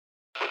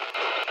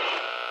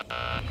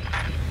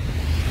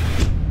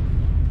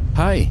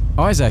Hey,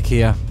 Isaac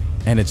here,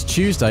 and it's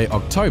Tuesday,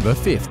 October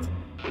 5th.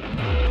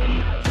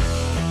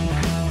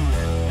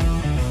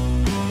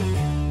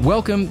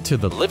 Welcome to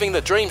the Living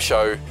the Dream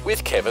Show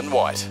with Kevin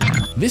White.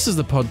 This is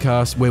the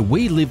podcast where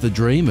we live the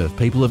dream of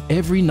people of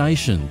every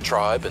nation,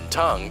 tribe and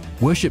tongue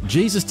worship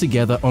Jesus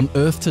together on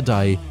earth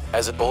today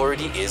as it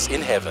already is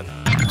in heaven.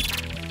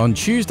 On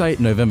Tuesday,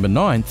 November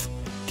 9th,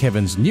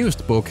 Kevin's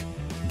newest book,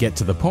 Get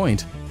to the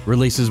Point,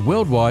 releases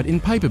worldwide in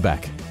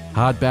paperback,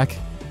 hardback,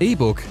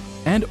 ebook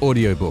and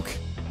audiobook.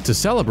 To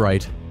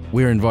celebrate,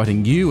 we're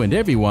inviting you and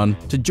everyone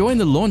to join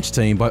the launch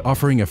team by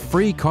offering a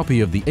free copy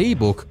of the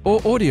ebook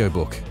or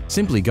audiobook.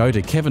 Simply go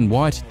to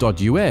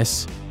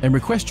kevinwhite.us and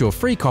request your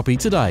free copy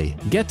today.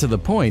 Get to the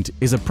Point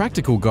is a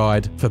practical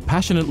guide for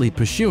passionately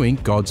pursuing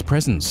God's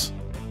presence.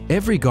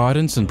 Every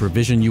guidance and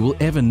provision you will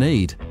ever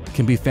need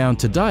can be found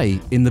today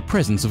in the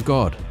presence of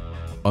God.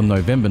 On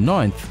November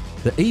 9th,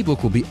 the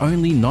ebook will be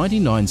only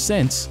 99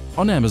 cents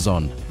on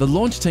Amazon. The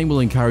launch team will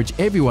encourage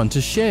everyone to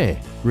share,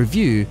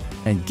 review,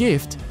 and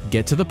gift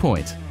Get to the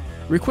Point.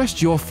 Request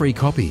your free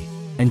copy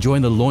and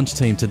join the launch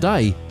team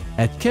today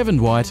at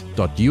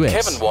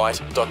kevinwhite.us.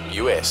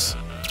 kevinwhite.us.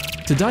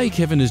 Today,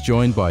 Kevin is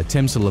joined by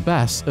Temsula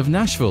Bass of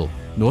Nashville,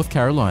 North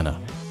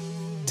Carolina.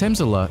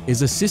 Temsula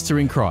is a sister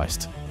in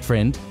Christ,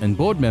 friend and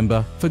board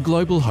member for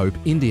Global Hope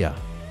India.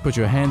 Put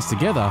your hands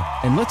together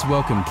and let's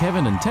welcome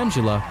Kevin and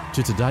Temsula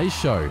to today's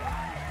show.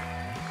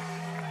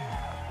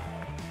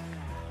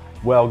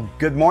 Well,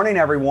 good morning,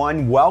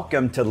 everyone.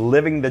 Welcome to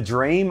Living the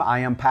Dream. I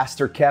am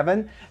Pastor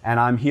Kevin, and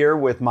I'm here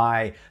with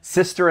my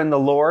sister in the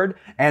Lord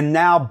and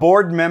now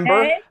board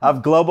member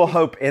of Global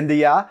Hope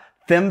India,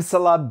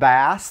 Temsula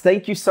Bass.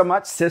 Thank you so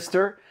much,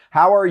 sister.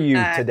 How are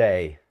you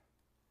today?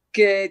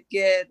 Good.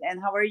 And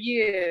how are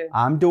you?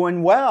 I'm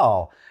doing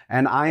well.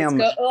 And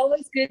It's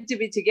always good to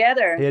be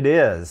together. It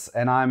is.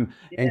 And I'm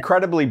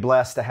incredibly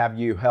blessed to have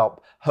you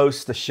help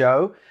host the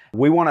show.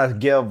 We want to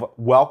give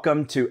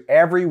welcome to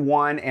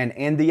everyone in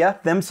India.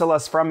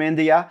 Temsula's from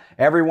India.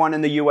 Everyone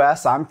in the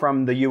U.S. I'm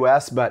from the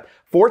U.S., but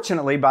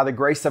fortunately, by the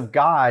grace of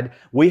God,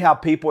 we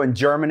have people in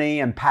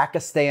Germany and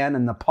Pakistan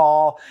and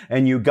Nepal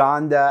and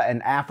Uganda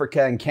and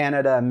Africa and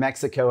Canada and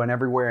Mexico and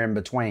everywhere in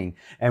between.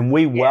 And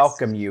we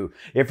welcome you.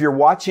 If you're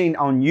watching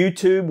on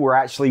YouTube, we're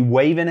actually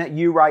waving at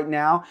you right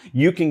now.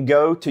 You can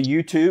go to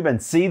YouTube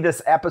and see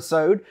this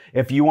episode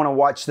if you want to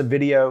watch the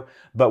video.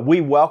 But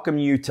we welcome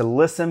you to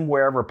listen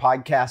wherever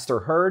podcasts are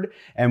heard,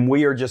 and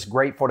we are just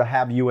grateful to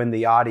have you in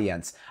the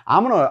audience.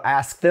 I'm going to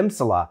ask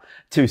Temsula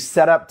to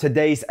set up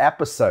today's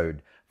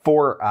episode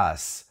for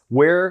us.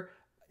 Where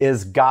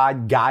is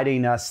God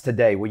guiding us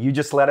today? Will you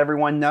just let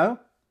everyone know?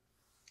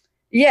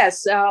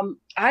 Yes,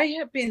 I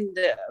have been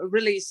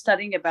really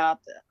studying about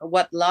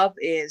what love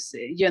is,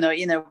 in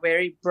a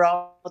very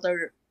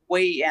broader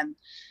way. And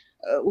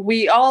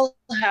we all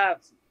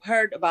have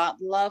heard about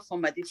love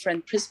from a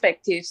different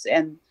perspectives.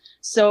 And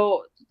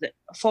so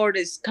for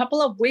this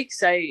couple of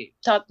weeks, I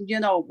thought,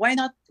 why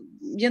not,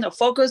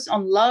 focus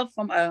on love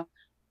from a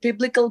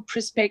biblical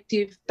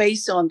perspective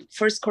based on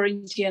 1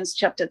 Corinthians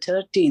chapter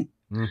 13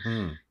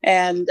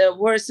 and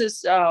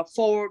verses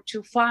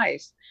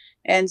 4-5.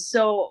 And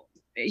so,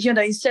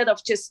 instead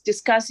of just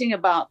discussing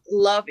about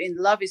love and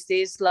love is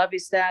this, love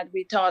is that,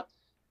 we thought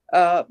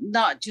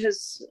not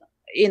just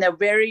in a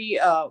very,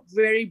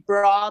 very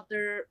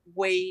broader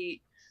way.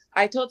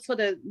 I thought for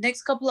the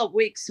next couple of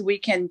weeks, we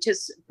can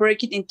just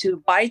break it into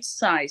bite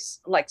size,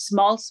 like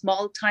small,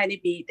 tiny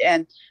bit,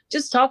 and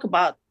just talk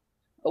about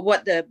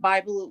what the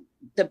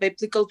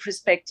biblical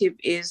perspective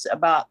is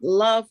about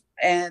love.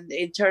 And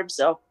in terms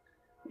of,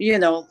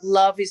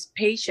 love is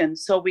patient.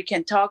 So we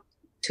can talk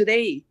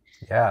today,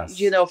 for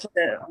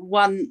the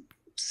one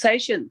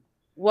session,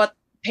 what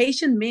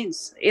patient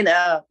means in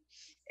a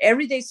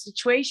everyday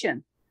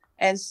situation.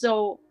 And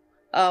so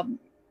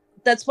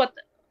that's what,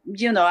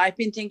 I've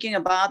been thinking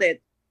about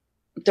it.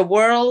 The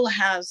world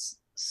has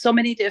so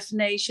many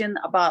definitions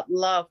about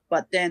love,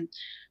 but then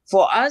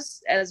for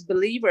us as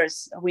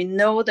believers, we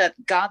know that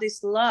God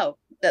is love,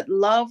 that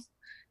love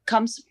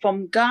comes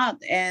from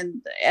God.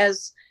 And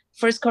as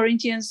 1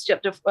 John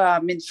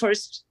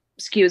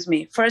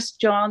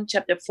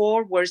chapter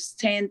 4, verse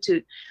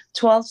 10-12,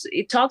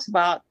 it talks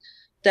about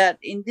that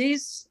in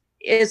this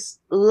is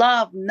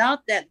love,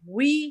 not that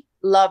we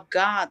love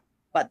God,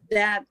 but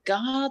that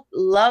God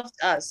loved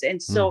us.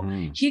 And so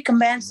he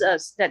commands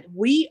us that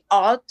we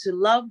ought to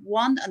love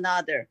one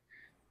another.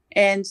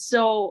 And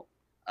so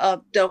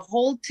the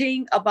whole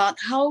thing about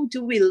how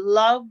do we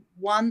love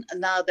one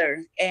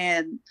another,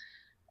 and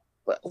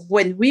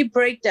when we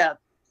break that,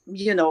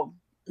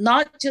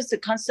 not just the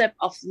concept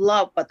of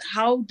love, but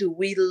how do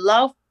we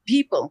love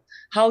people?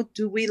 How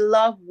do we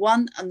love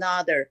one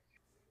another?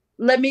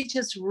 Let me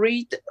just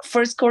read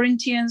 1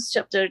 Corinthians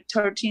chapter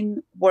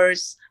 13,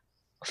 verse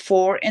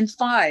 4 and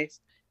 5,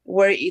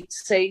 where it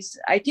says,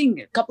 I think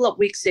a couple of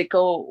weeks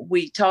ago,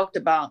 we talked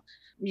about,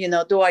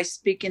 though I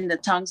speak in the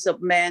tongues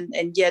of men,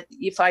 and yet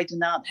if I do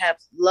not have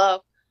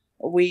love,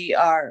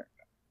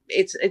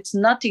 it's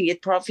nothing.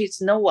 It profits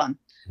no one.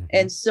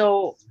 And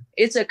so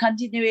it's a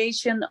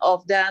continuation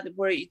of that,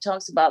 where it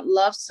talks about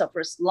love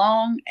suffers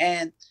long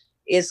and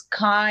is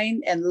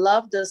kind, and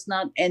love does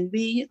not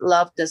envy,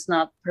 love does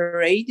not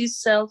parade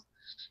itself,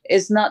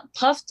 is not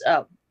puffed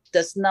up,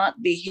 does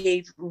not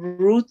behave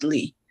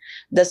rudely,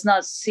 does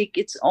not seek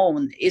its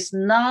own, is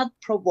not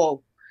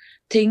provoked,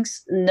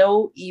 thinks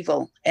no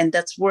evil. And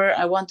that's where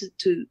I wanted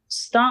to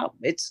stop.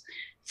 It's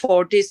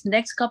for this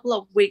next couple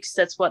of weeks,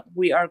 that's what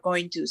we are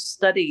going to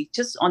study,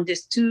 just on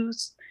these two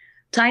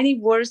tiny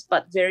words,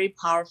 but very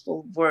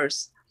powerful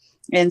words.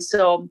 And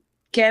so,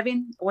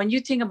 Kevin, when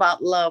you think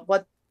about love,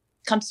 what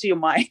comes to your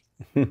mind?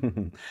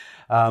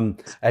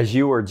 As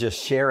you were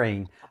just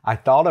sharing, I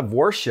thought of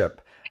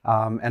worship,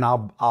 and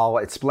I'll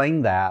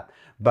explain that.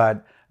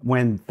 But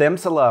when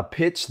Temsula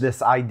pitched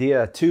this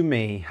idea to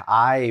me,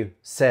 I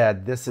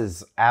said, this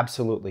is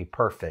absolutely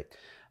perfect.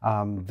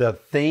 The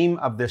theme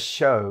of this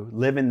show,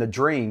 Living the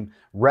Dream,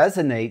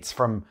 resonates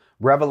from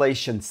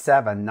Revelation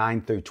 7,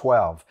 9 through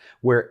 12,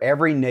 where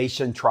every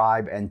nation,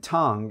 tribe, and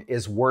tongue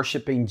is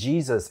worshiping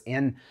Jesus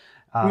in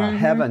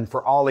heaven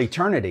for all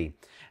eternity.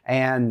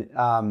 And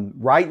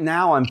right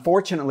now,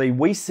 unfortunately,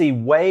 we see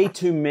way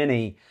too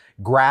many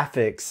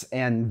graphics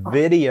and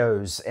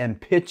videos and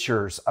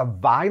pictures of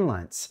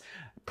violence,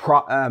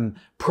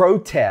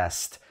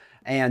 protest,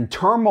 and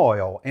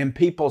turmoil in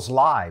people's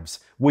lives.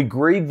 We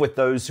grieve with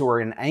those who are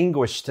in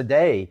anguish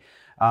today.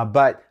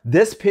 But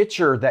this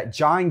picture that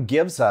John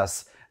gives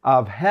us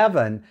of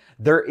heaven,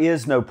 there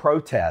is no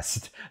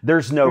protest.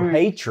 There's no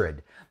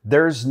hatred.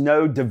 There's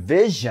no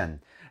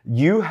division.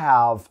 You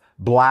have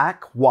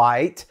black,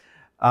 white,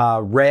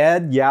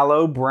 red,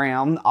 yellow,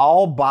 brown,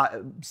 all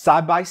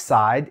side by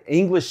side,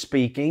 English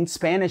speaking,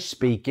 Spanish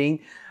speaking,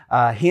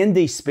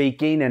 Hindi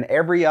speaking, and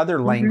every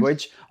other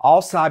language,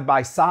 all side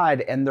by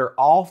side, and they're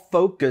all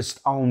focused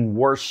on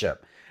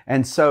worship.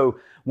 And so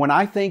when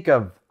I think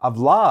of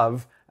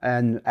love,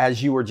 and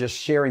as you were just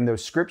sharing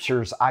those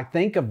scriptures, I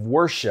think of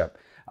worship.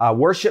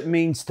 Worship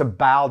means to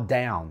bow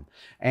down.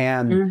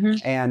 And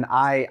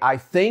I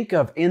think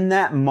of, in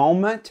that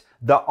moment,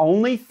 the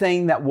only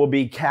thing that will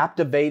be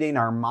captivating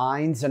our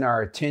minds and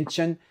our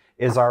attention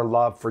is our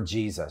love for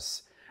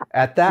Jesus.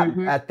 At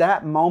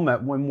that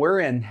moment, when we're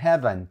in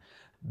heaven,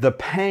 the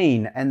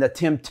pain and the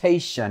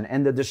temptation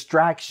and the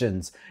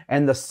distractions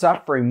and the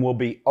suffering will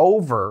be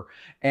over,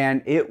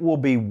 and it will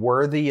be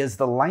worthy as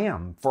the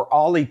Lamb for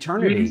all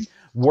eternity.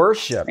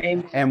 Worship.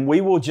 Amen. And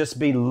we will just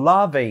be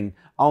loving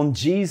on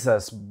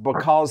Jesus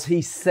because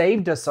He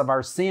saved us of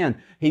our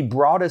sin. He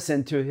brought us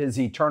into His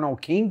eternal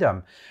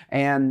kingdom,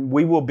 and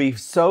we will be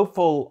so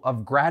full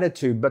of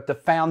gratitude. But the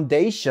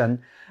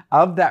foundation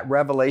of that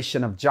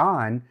revelation of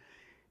John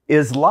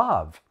is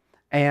love.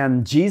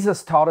 And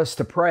Jesus taught us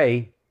to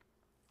pray,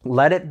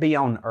 let it be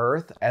on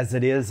earth as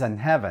it is in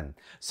heaven.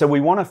 So we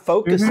want to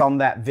focus on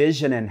that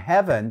vision in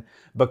heaven,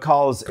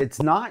 because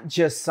it's not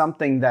just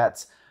something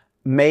that's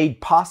made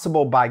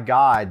possible by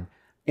God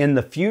in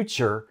the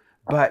future,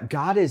 but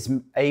God is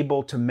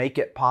able to make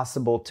it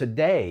possible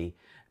today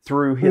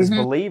through His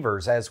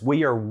believers, as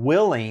we are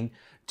willing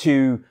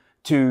to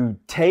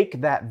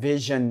take that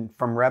vision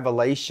from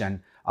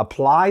Revelation,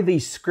 apply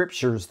these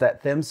scriptures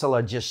that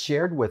Temsula just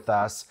shared with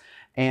us,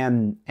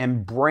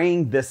 and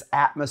bring this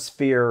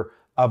atmosphere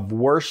of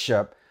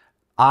worship,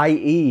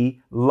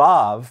 i.e.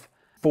 love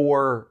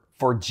for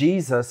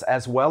Jesus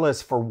as well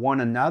as for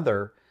one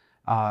another,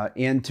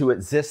 into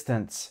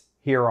existence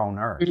here on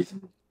earth.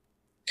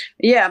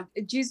 Yeah,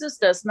 Jesus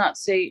does not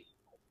say,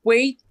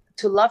 wait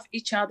to love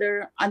each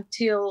other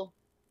until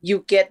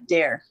you get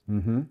there.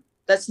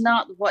 That's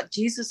not what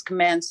Jesus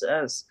commands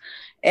us.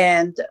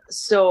 And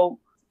so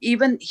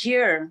even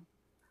here,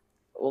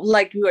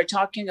 like we were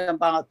talking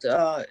about,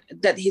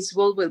 that His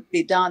will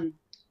be done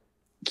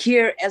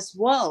here as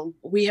well.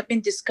 We have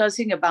been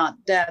discussing about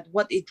that,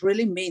 what it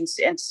really means.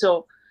 And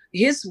so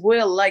His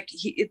will, like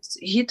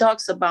he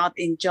talks about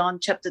in John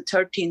chapter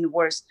 13,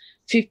 verse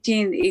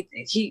 15,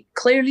 he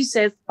clearly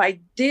says, by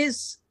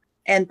this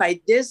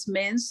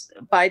means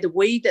by the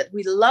way that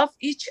we love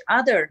each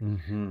other,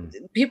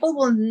 people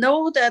will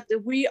know that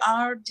we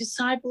are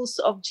disciples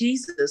of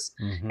Jesus.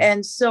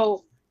 And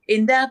so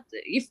in that,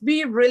 if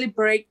we really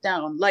break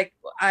down, like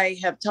I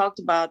have talked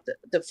about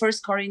the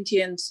First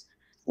Corinthians,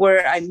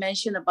 where I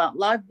mentioned about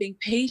love being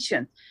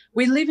patient.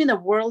 We live in a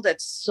world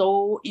that's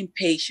so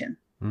impatient.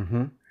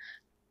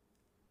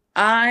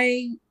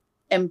 I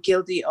am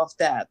guilty of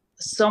that.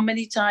 So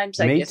many times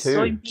I get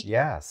so impatient.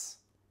 Yes.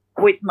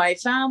 With my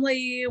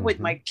family, with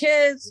my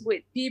kids,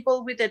 with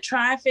people, with the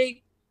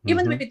traffic,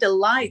 even with the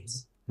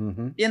lights,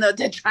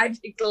 the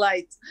traffic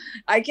lights.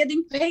 I get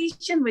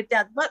impatient with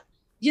that. But,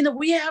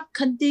 we have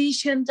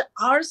conditioned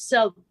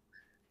ourselves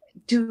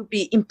to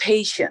be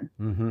impatient.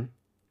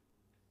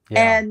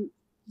 And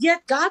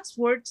yet God's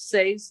word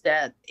says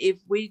that if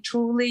we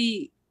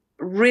truly,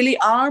 really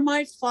are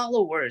my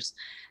followers,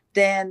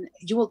 then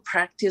you will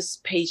practice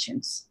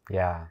patience.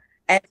 Yeah.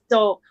 And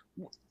so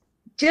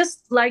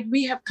just like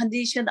we have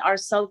conditioned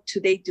ourselves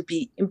today to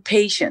be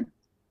impatient,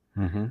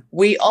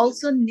 we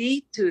also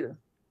need to,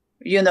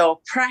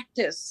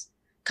 practice,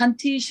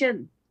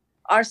 condition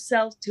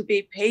ourselves to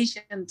be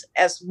patient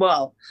as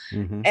well.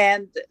 Mm-hmm.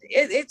 And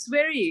it's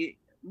very,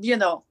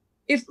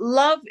 if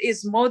love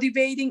is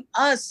motivating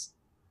us,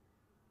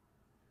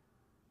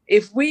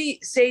 if we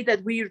say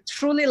that we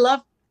truly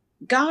love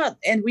God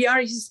and we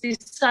are his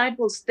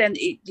disciples, then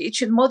it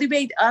should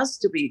motivate us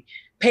to be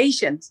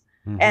patient.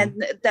 Mm-hmm.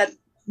 And that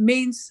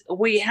means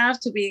we have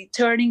to be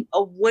turning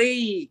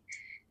away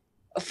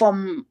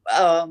from,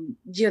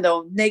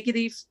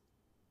 negative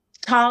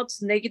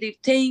thoughts, negative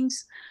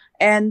things,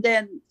 and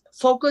then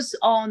focus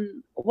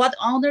on what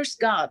honors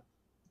God.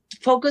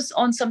 Focus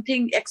on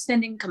something,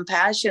 extending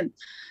compassion,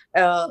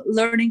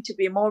 learning to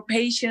be more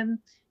patient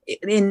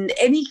in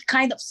any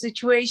kind of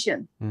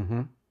situation.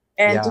 Mm-hmm.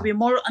 And to be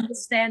more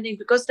understanding,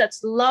 because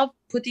that's love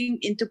putting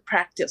into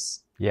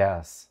practice.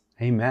 Yes.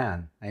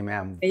 Amen.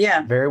 Amen.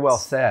 Yeah. Very well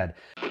said.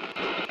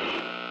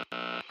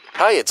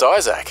 Hey, it's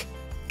Isaac.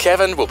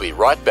 Kevin will be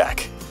right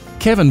back.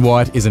 Kevin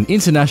White is an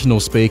international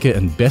speaker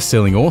and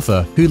best-selling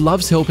author who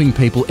loves helping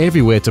people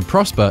everywhere to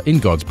prosper in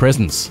God's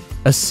presence.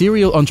 A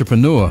serial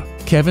entrepreneur,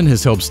 Kevin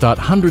has helped start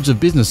hundreds of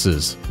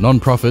businesses,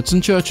 non-profits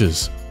and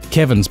churches.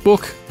 Kevin's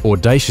book,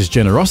 Audacious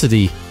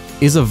Generosity,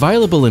 is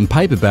available in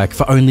paperback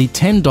for only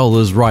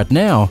 $10 right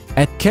now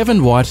at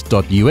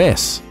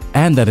kevinwhite.us,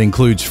 and that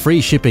includes free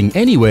shipping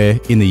anywhere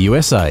in the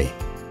USA.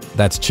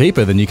 That's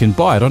cheaper than you can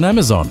buy it on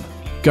Amazon.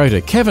 Go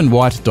to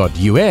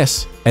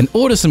kevinwhite.us and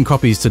order some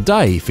copies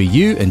today for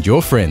you and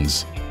your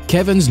friends.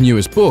 Kevin's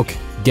newest book,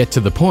 Get to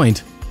the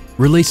Point,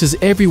 releases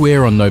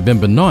everywhere on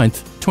November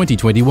 9th,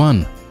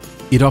 2021.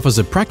 It offers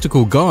a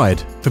practical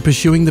guide for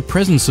pursuing the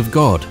presence of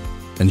God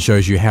and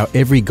shows you how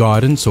every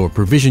guidance or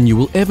provision you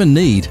will ever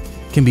need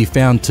can be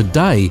found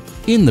today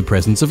in the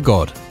presence of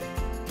God.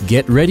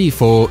 Get ready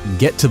for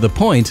Get to the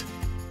Point,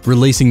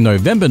 releasing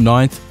November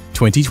 9th,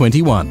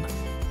 2021.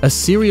 A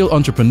serial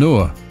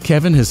entrepreneur,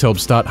 Kevin has helped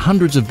start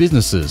hundreds of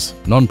businesses,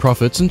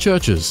 non-profits and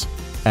churches.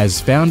 As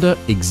founder,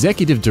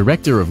 executive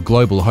director of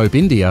Global Hope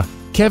India,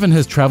 Kevin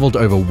has travelled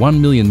over 1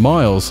 million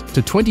miles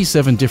to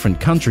 27 different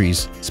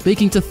countries,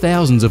 speaking to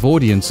thousands of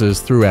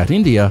audiences throughout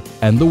India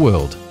and the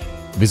world.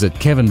 Visit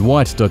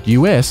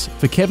kevinwhite.us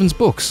for Kevin's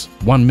books,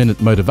 1-minute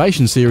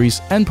motivation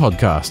series and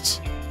podcasts.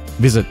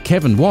 Visit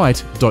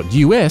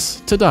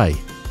kevinwhite.us today.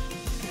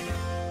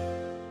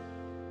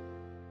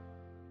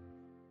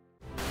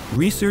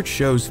 Research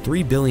shows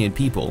 3 billion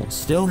people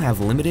still have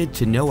limited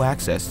to no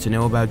access to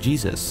know about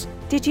Jesus.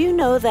 Did you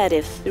know that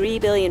if 3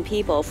 billion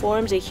people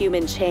formed a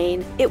human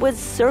chain, it would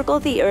circle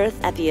the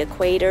Earth at the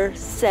equator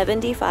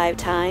 75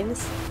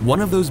 times?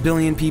 One of those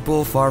billion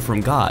people far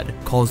from God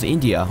calls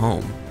India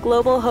home.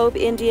 Global Hope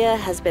India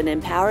has been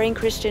empowering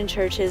Christian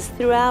churches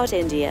throughout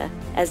India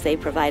as they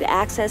provide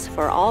access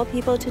for all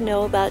people to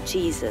know about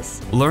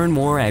Jesus. Learn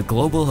more at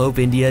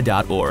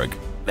globalhopeindia.org.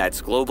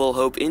 That's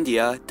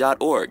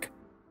globalhopeindia.org.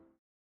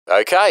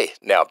 Okay,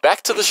 now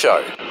back to the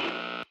show.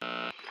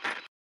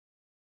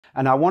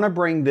 And I want to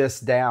bring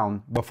this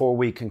down before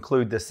we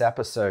conclude this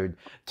episode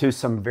to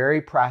some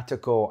very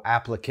practical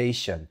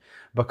application,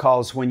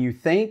 because when you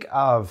think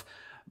of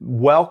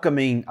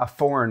welcoming a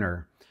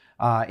foreigner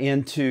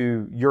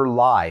into your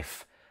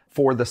life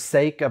for the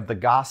sake of the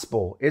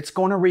gospel, it's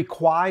going to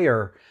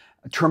require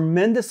a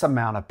tremendous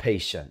amount of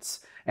patience.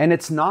 And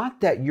it's not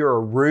that you're a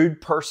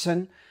rude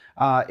person.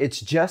 It's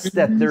just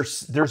that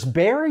there's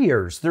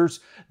barriers,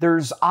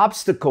 there's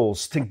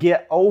obstacles to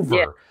get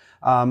over.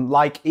 Yeah.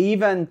 Like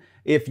even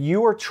if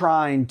you are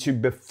trying to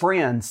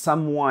befriend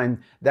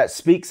someone that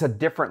speaks a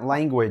different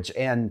language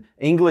and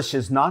English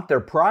is not their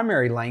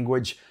primary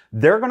language,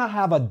 they're going to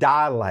have a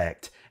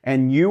dialect,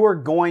 and you are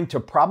going to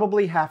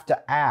probably have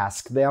to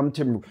ask them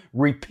to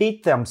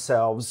repeat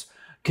themselves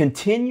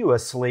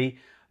continuously.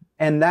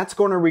 And that's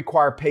going to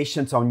require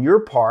patience on your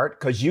part,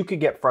 because you could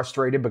get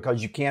frustrated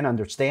because you can't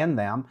understand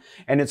them.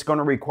 And it's going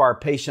to require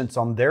patience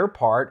on their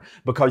part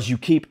because you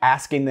keep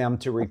asking them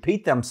to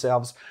repeat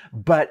themselves.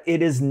 But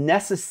it is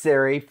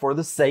necessary for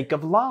the sake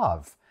of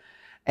love.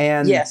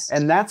 And,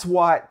 and that's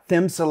what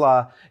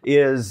Temsula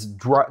is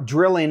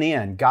drilling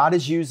in. God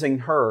is using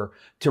her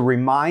to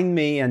remind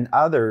me and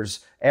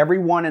others,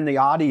 everyone in the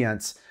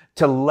audience,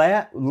 to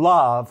let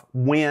love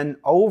win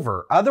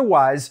over.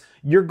 Otherwise,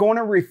 you're going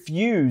to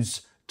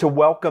refuse to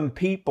welcome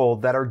people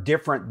that are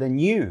different than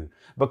you,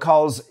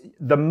 because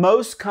the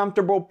most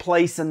comfortable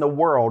place in the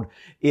world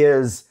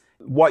is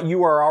what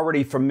you are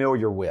already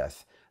familiar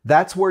with.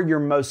 That's where you're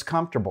most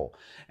comfortable.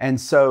 And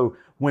so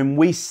when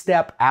we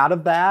step out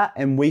of that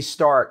and we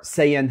start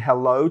saying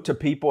hello to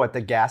people at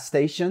the gas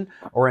station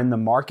or in the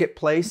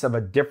marketplace of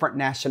a different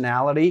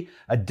nationality,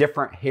 a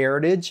different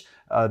heritage,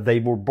 they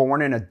were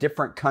born in a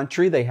different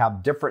country. They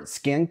have different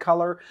skin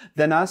color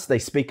than us. They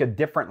speak a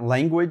different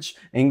language.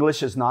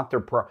 English is not their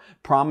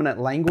prominent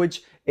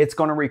language. It's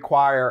going to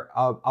require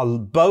a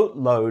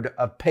boatload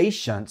of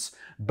patience,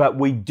 but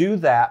we do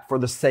that for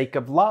the sake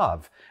of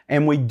love.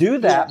 And we do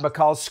that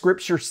because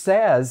Scripture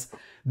says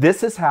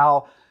this is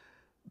how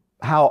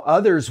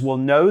others will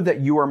know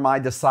that you are my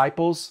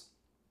disciples,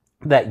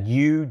 that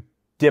you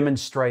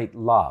demonstrate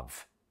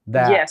love.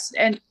 That, yes.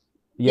 And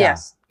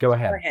yes. Go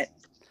ahead. Go ahead.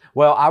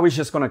 Well, I was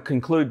just going to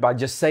conclude by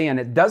just saying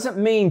it doesn't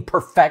mean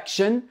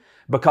perfection,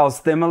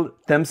 because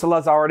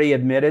Temsula's already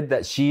admitted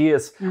that she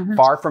is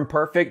far from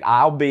perfect.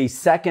 I'll be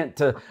second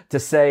to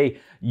say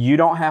you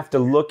don't have to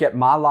look at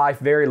my life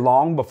very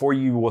long before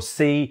you will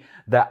see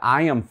that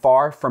I am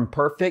far from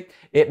perfect.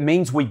 It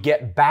means we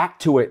get back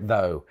to it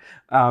though.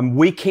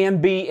 We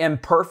can be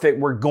imperfect.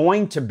 We're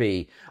going to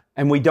be.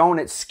 And we don't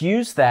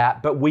excuse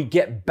that, but we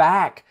get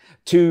back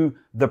to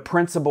the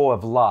principle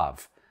of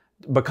love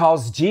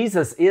because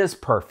Jesus is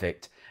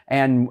perfect.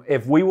 And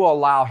if we will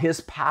allow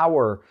His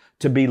power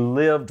to be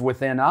lived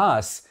within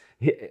us,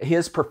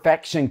 His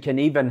perfection can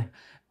even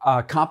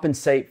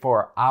compensate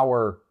for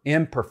our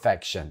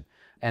imperfection.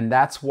 And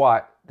that's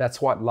what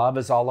love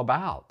is all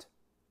about.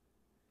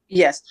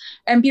 Yes.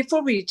 And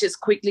before we just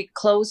quickly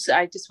close,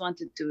 I just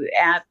wanted to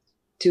add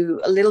to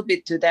a little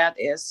bit to that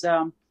is,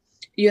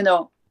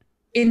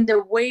 in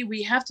the way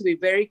we have to be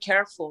very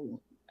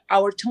careful,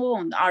 our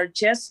tone, our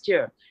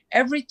gesture,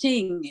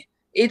 everything,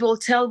 it will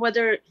tell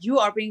whether you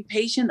are being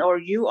patient or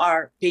you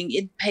are being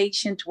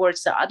impatient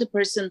towards the other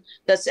person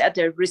that's at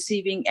the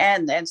receiving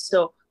end. And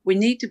so we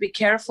need to be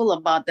careful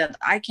about that.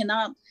 I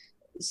cannot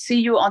see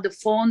you on the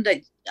phone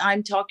that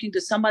I'm talking to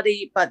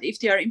somebody, but if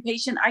they are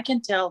impatient, I can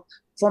tell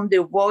from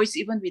their voice,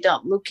 even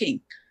without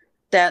looking,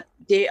 that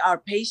they are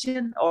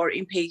patient or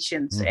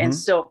impatient. And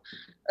so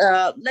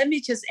let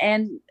me just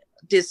end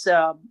this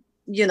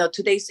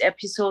today's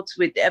episodes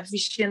with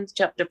Ephesians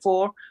chapter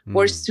 4,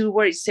 verse 2,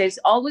 where it says,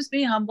 always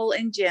be humble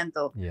and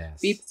gentle. Yes.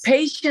 Be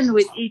patient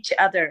with each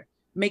other,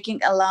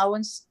 making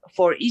allowance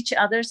for each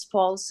other's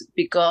faults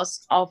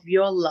because of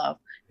your love,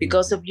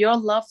 because of your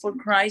love for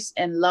Christ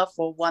and love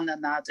for one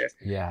another.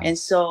 Yeah. And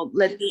so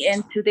let me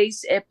end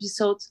today's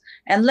episodes,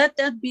 and let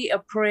that be a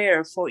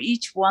prayer for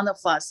each one of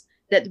us,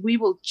 that we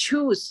will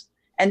choose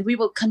and we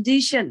will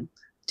condition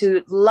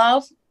to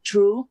love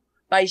true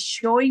by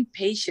showing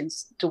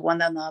patience to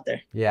one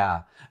another.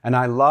 Yeah. And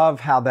I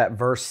love how that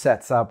verse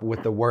sets up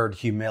with the word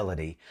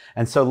humility.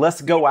 And so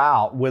let's go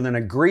out with an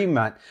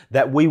agreement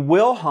that we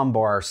will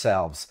humble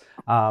ourselves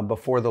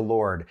before the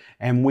Lord,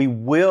 and we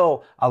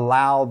will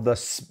allow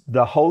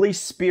the Holy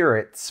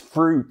Spirit's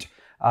fruit,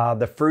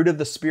 the fruit of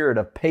the Spirit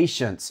of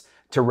patience,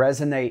 to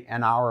resonate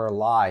in our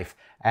life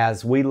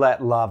as we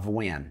let love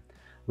win.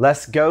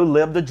 Let's go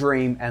live the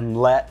dream and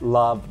let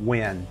love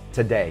win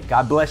today.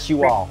 God bless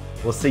you all.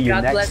 We'll see you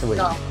next week.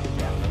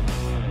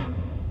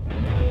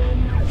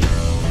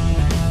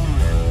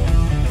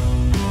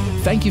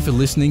 Thank you for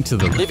listening to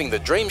the Living the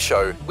Dream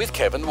Show with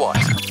Kevin White.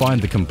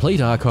 Find the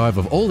complete archive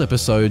of all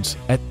episodes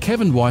at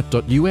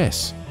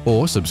kevinwhite.us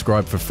or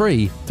subscribe for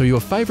free through your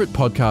favourite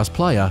podcast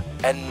player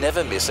and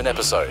never miss an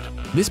episode.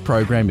 This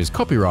program is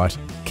copyright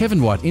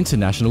Kevin White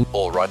International,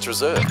 all rights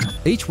reserved.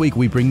 Each week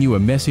we bring you a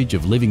message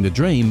of living the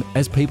dream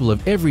as people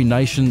of every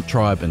nation,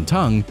 tribe and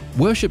tongue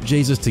worship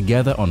Jesus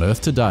together on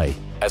earth today,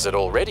 as it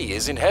already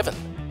is in heaven.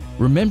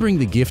 Remembering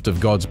the gift of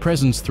God's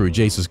presence through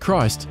Jesus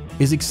Christ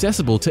is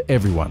accessible to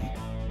everyone.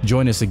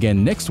 Join us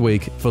again next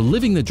week for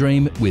Living the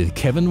Dream with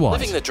Kevin White.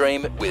 Living the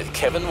Dream with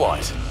Kevin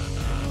White.